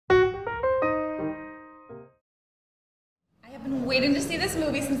waiting to see this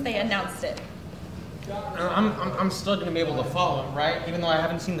movie since they announced it. I'm still gonna be able to follow him, right? Even though I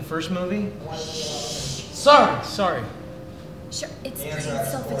haven't seen the first movie? Sorry. Sure, it's pretty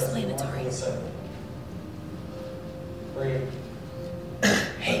self-explanatory.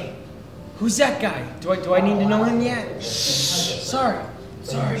 Hey, who's that guy? Do I need to know him yet? Sorry.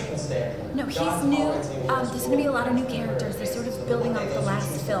 No, he's new. There's gonna be a lot of new characters. They're sort of building up the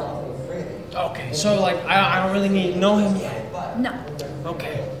last film. Okay, so like I don't really need to know him yet. No.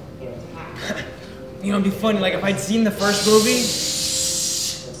 Okay. You know, it'd be funny, like if I'd seen the first movie.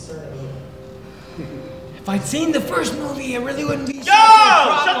 If I'd seen the first movie, it really wouldn't be. Yo!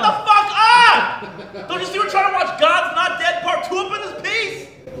 Shut the fuck up! Don't you see we're trying to watch God's Not Dead Part 2 up in this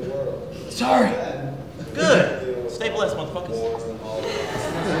piece? Sorry. Good. Stay blessed, motherfuckers.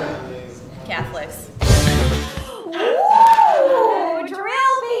 Catholics. Ooh,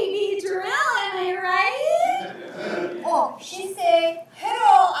 drill, baby, drill, am I right? Oh, she say,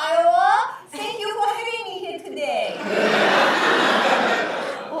 hello, Iowa. Thank you for having me here today.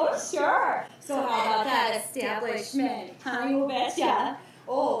 Oh, sure. So how about that establishment? Huh, you betcha.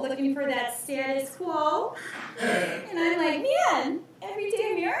 Oh, looking for that status quo? And I'm like, man,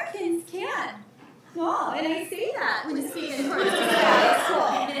 everyday Americans can. Oh, and I say that when speaking towards the status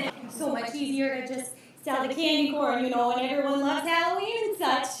quo. So much easier to just sell the candy corn, you know, when everyone loves Halloween and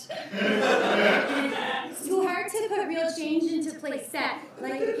such. It's too hard to put real change into place that,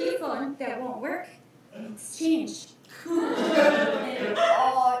 like a payphone, that won't work. It's change.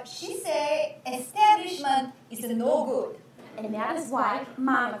 Oh, she say establishment is no good. And that is why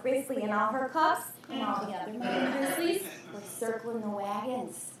Mama Grizzly and all her cubs and all the other Mama Grizzlies were circling the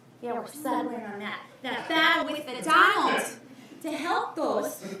wagons. Yeah, we're settling on that battle with the Donald to help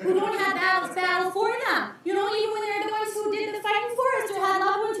those who don't have battle for them. You know, even when they're the ones who did the fighting for us or had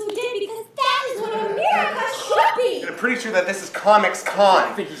loved ones who did, because that is what America should be. I'm pretty sure that this is Comics Con.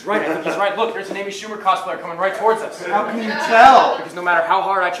 I think he's right. Look, there's an Amy Schumer cosplayer coming right towards us. How can you tell? Because no matter how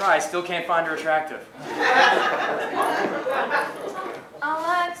hard I try, I still can't find her attractive. Oh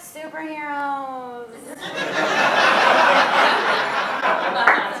look, superheroes.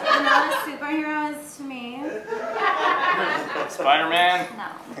 You know what superhero is to me? Spider-Man? No.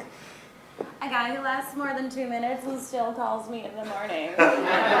 A guy who lasts more than 2 minutes and still calls me in the morning.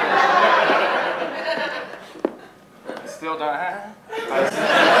 Still don't.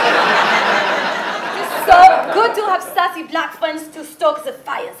 It's so good to have sassy black friends to stoke the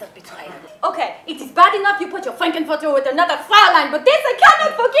fires of betrayal. Okay, it is bad enough you put your Frankenfutter with another Fraulein, but this I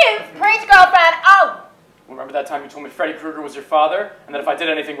cannot forgive! Preach, girlfriend! Oh! Remember that time you told me Freddy Krueger was your father, and that if I did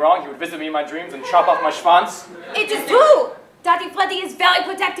anything wrong, he would visit me in my dreams and chop off my schwanz? It is true! Daddy Freddy is very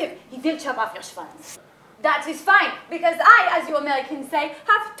protective. He will chop off your schwanz. That is fine, because I, as you Americans say,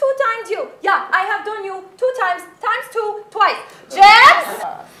 have 2 times you. Yeah, I have done you 2 times, times 2, twice. James!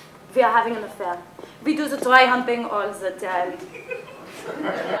 We are having an affair. We do the dry humping all the time.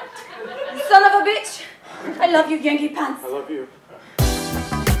 Son of a bitch! I love you, Yankee Pants. I love you.